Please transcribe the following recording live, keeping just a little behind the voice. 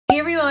Hey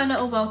everyone,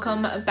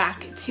 welcome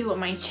back to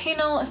my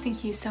channel.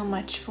 Thank you so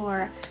much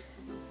for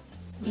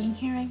being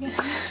here, I guess.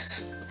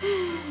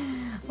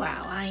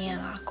 Wow, I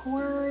am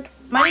awkward.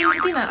 My name is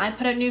Athina. I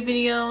put out new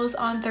videos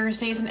on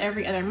Thursdays and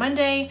every other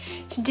Monday.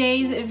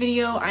 Today's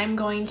video, I'm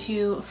going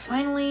to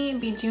finally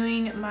be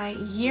doing my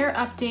year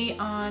update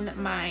on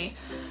my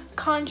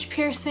conch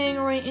piercing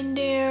right in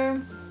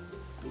there.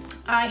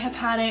 I have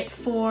had it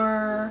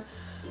for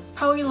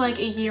probably like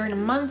a year and a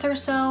month or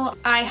so.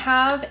 I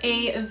have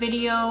a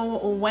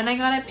video when I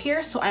got it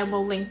pierced, so I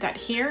will link that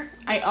here.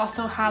 I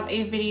also have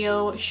a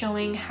video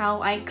showing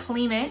how I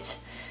clean it.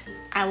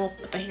 I will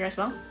put that here as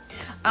well.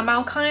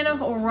 I'll kind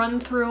of run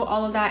through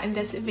all of that in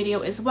this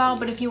video as well,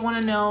 but if you want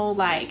to know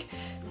like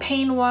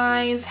pain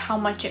wise, how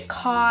much it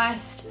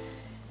cost,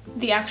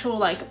 the actual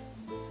like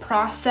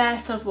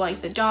process of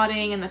like the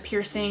dotting and the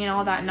piercing and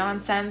all that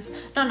nonsense,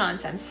 not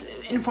nonsense,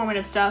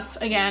 informative stuff,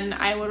 again,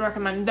 I would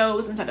recommend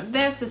those instead of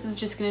this. This is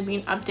just going to be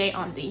an update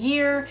on the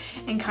year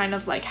and kind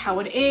of like how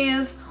it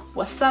is,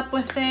 what's up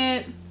with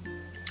it,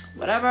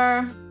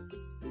 whatever.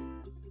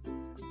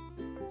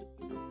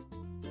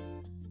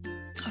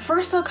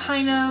 First, I'll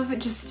kind of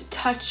just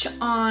touch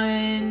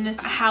on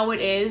how it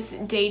is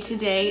day to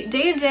day.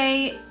 Day to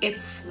day,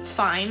 it's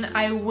fine.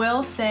 I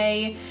will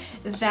say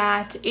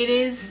that it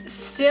is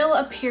still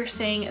a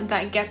piercing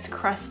that gets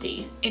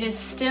crusty. It is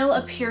still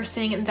a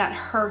piercing that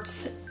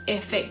hurts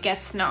if it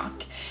gets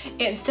knocked.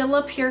 It's still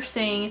a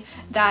piercing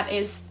that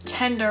is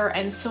tender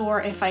and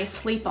sore if I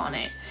sleep on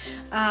it.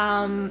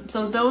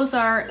 So those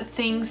are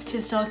things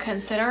to still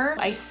consider.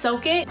 I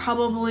soak it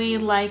probably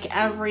like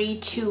every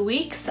 2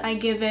 weeks. I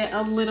give it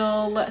a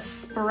little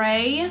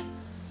spray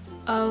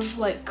of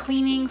like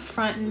cleaning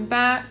front and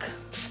back,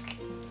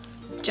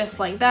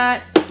 just like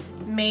that.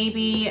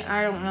 Maybe,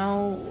 I don't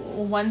know,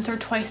 once or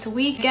twice a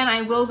week. Again,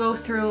 I will go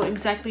through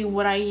exactly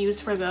what I use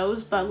for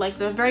those, but like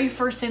the very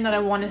first thing that I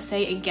want to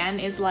say again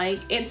is like,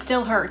 it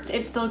still hurts.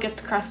 It still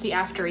gets crusty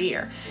after a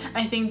year.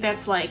 I think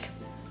that's like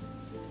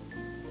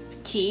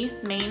key,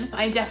 main.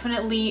 I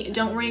definitely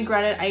don't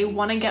regret it. I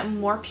want to get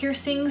more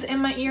piercings in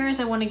my ears.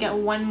 I want to get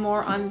one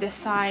more on this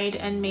side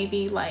and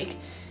maybe like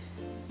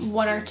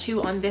 1 or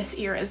 2 on this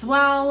ear as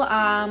well.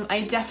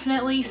 I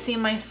definitely see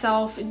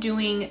myself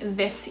doing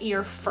this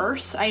ear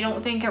first. I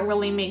don't think it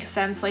really makes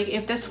sense. Like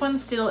if this one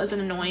still isn't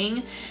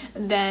annoying,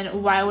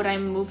 then why would I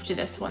move to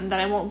this one? Then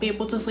I won't be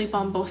able to sleep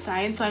on both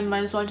sides, so I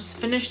might as well just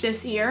finish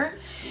this ear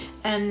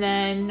and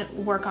then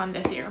work on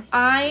this ear.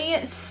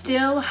 I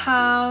still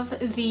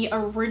have the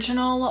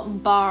original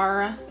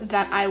bar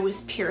that I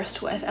was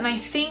pierced with, and I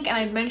think, and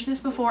I've mentioned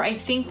this before, I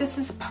think this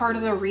is part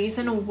of the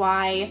reason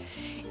why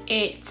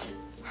it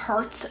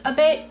hurts a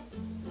bit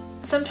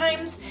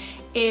sometimes,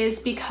 is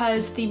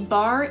because the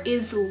bar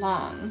is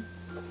long.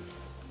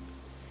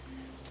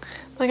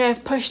 Like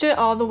I've pushed it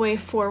all the way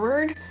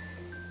forward,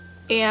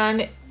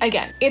 and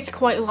again, it's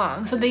quite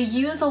long. So they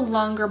use a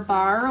longer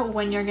bar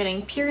when you're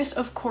getting pierced,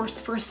 of course,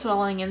 for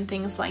swelling and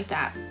things like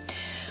that.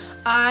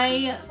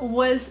 I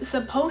was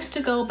supposed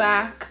to go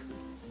back.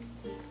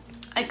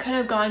 I could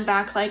have gone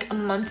back like a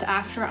month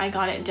after I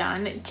got it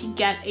done to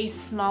get a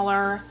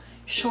smaller,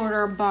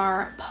 shorter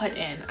bar put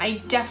in.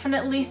 I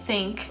definitely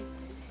think,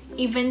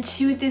 even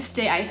to this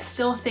day, I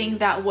still think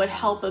that would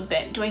help a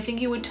bit. Do I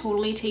think it would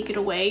totally take it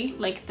away,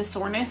 like the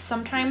soreness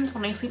sometimes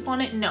when I sleep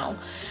on it? No.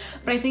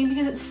 But I think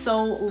because it's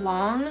so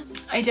long,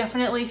 I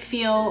definitely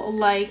feel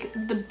like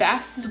the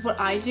best is what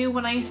I do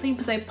when I sleep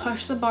is I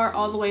push the bar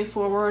all the way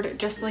forward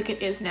just like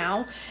it is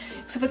now.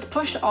 So if it's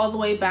pushed all the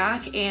way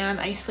back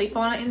and I sleep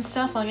on it and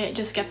stuff, like it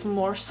just gets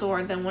more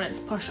sore than when it's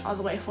pushed all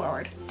the way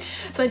forward.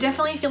 So I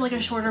definitely feel like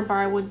a shorter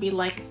bar would be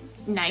like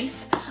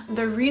nice.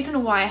 The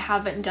reason why I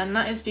haven't done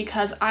that is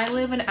because I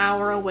live an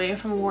hour away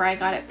from where I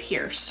got it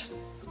pierced.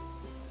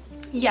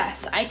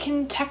 Yes, I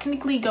can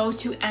technically go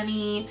to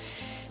any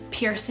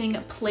piercing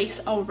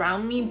place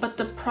around me, but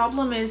the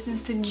problem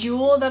is the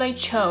jewel that I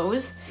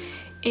chose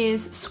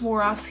is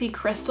Swarovski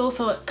crystal,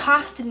 so it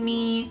costed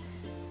me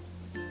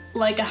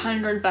like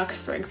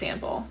 $100 for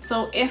example.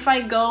 So if I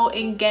go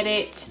and get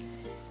it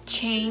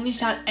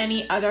changed at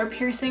any other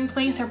piercing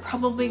place, they're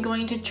probably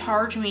going to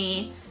charge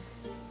me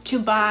to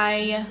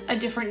buy a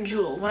different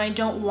jewel when I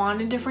don't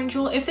want a different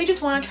jewel. If they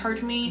just want to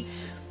charge me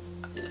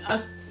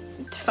a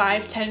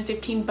 $5, $10,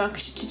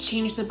 $15 to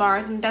change the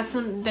bar,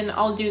 then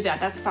I'll do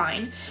that. That's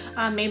fine.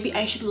 Maybe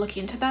I should look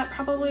into that.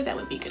 Probably that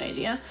would be a good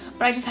idea,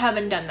 but I just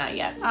haven't done that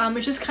yet.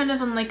 It's just kind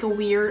of in like a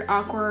weird,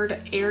 awkward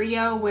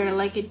area where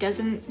like it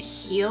doesn't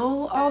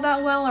heal all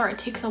that well, or it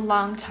takes a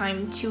long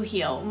time to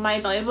heal. My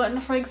belly button,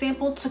 for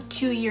example, took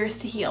 2 years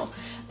to heal.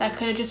 That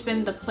could have just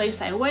been the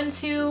place I went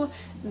to,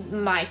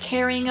 my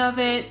carrying of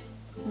it,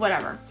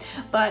 whatever.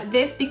 But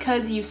this,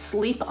 because you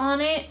sleep on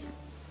it,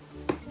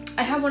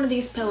 I have one of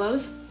these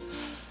pillows.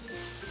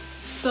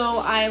 So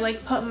I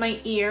like put my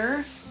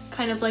ear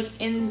kind of like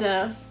in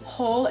the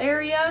hole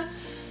area.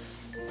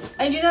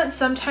 I do that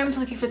sometimes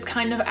like if it's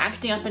kind of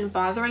acting up and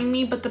bothering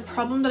me, but the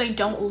problem that I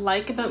don't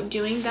like about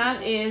doing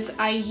that is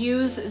I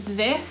use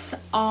this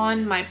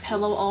on my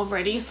pillow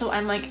already, so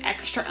I'm like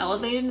extra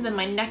elevated, then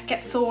my neck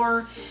gets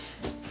sore,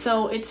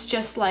 so it's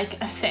just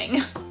like a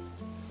thing.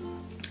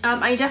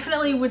 I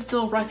definitely would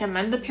still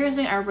recommend the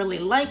piercing. I really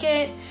like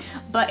it,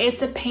 but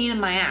it's a pain in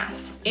my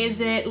ass. Is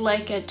it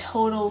like a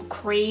total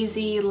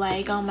crazy,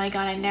 like, oh my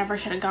god, I never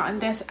should have gotten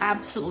this?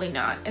 Absolutely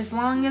not. As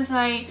long as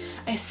I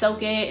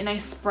soak it and I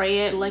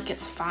spray it, like,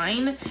 it's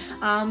fine.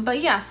 But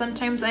yeah,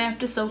 sometimes I have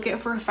to soak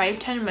it for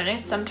 5-10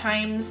 minutes,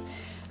 sometimes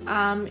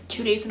 2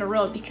 days in a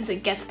row because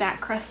it gets that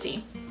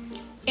crusty.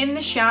 In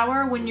the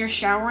shower, when you're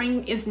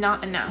showering, is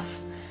not enough.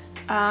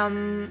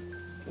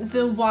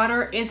 The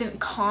water isn't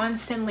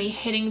constantly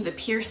hitting the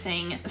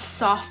piercing,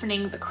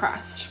 softening the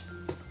crust.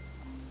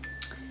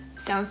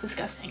 Sounds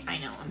disgusting, I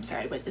know, I'm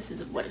sorry, but this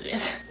is what it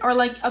is. Or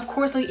like, of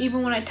course, like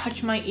even when I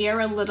touch my ear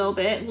a little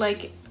bit,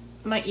 like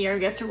my ear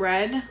gets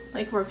red,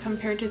 like where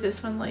compared to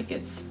this one, like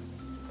it's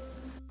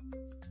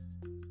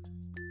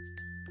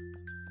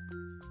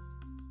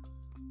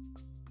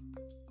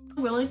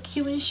really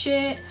cute and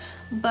shit.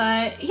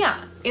 But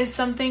yeah, it's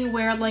something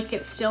where like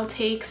it still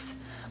takes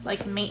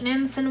like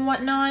maintenance and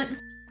whatnot.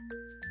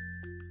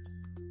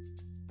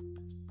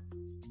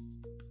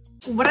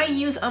 What I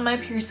use on my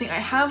piercing, I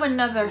have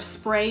another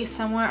spray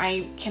somewhere.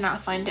 I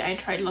cannot find it. I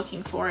tried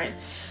looking for it.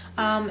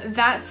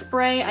 That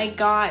spray I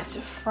got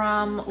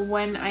from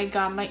when I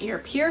got my ear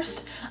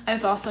pierced.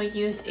 I've also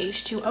used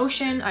H2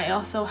 Ocean. I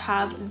also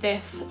have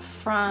this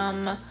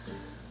from, where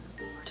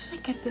did I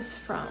get this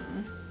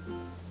from?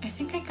 I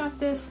think I got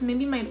this,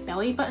 maybe my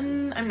belly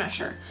button, I'm not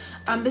sure.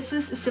 This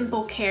is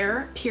Simple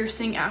Care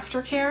Piercing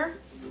Aftercare.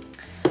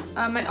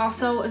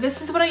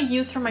 This is what I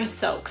use for my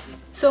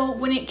soaks. So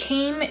when it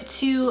came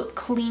to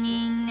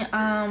cleaning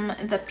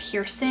the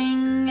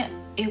piercing,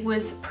 it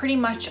was pretty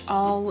much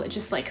all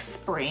just like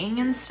spraying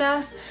and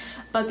stuff.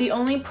 But the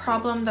only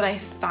problem that I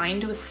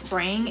find with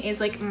spraying is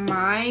like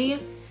my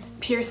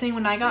piercing,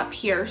 when I got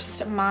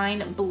pierced,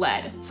 mine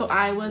bled. So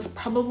I was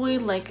probably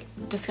like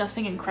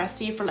disgusting and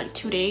crusty for like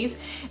 2 days.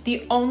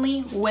 The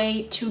only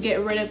way to get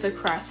rid of the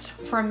crust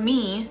for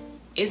me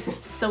is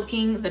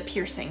soaking the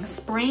piercing.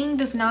 Spraying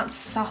does not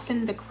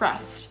soften the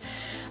crust.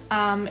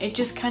 It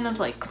just kind of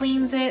like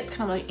cleans it. It's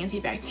kind of like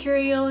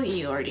antibacterial,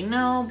 you already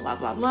know, blah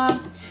blah blah.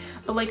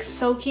 But like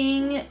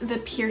soaking the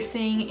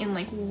piercing in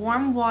like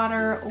warm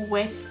water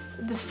with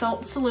the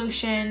salt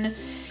solution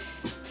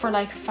for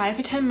like 5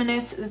 to 10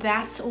 minutes,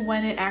 that's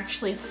when it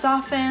actually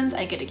softens.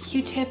 I get a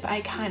Q-tip,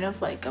 I kind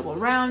of like go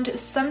around.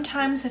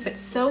 Sometimes if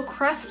it's so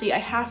crusty, I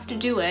have to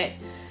do it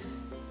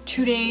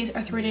 2 days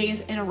or 3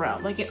 days in a row.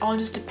 Like it all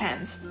just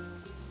depends.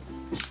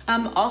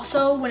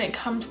 Also, when it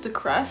comes to the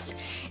crust,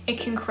 it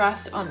can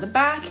crust on the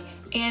back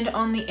and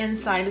on the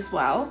inside as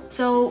well.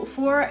 So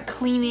for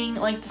cleaning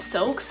like the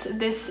soaks,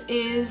 this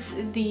is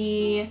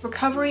the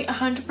Recovery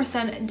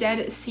 100%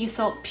 Dead Sea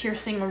Salt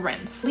Piercing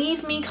Rinse.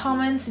 Leave me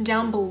comments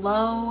down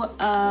below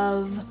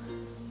of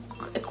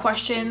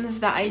questions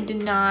that I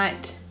did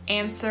not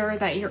answer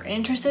that you're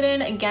interested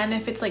in. Again,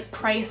 if it's like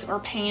price or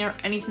pain or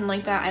anything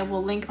like that, I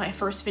will link my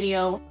first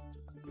video.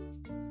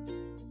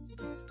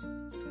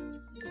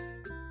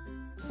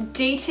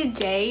 Day to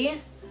day,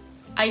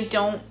 I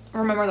don't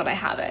remember that I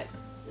have it.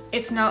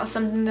 It's not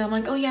something that I'm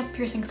like, oh yeah,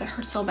 piercing because it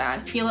hurts so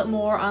bad. Feel it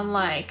more on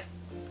like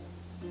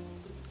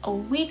a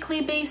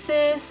weekly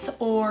basis,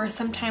 or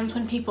sometimes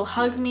when people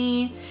hug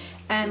me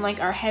and like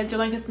our heads are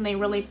like this and they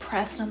really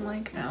press and I'm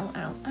like, ow,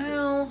 ow,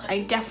 ow. I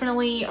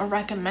definitely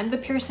recommend the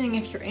piercing.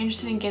 If you're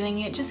interested in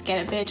getting it, just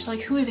get it, bitch.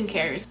 Like, who even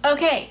cares?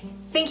 Okay,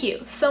 thank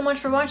you so much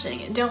for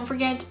watching. Don't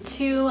forget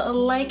to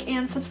like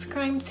and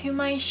subscribe to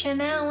my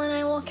channel, and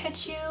I will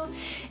catch you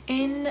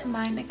in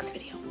my next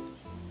video.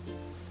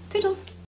 Toodles!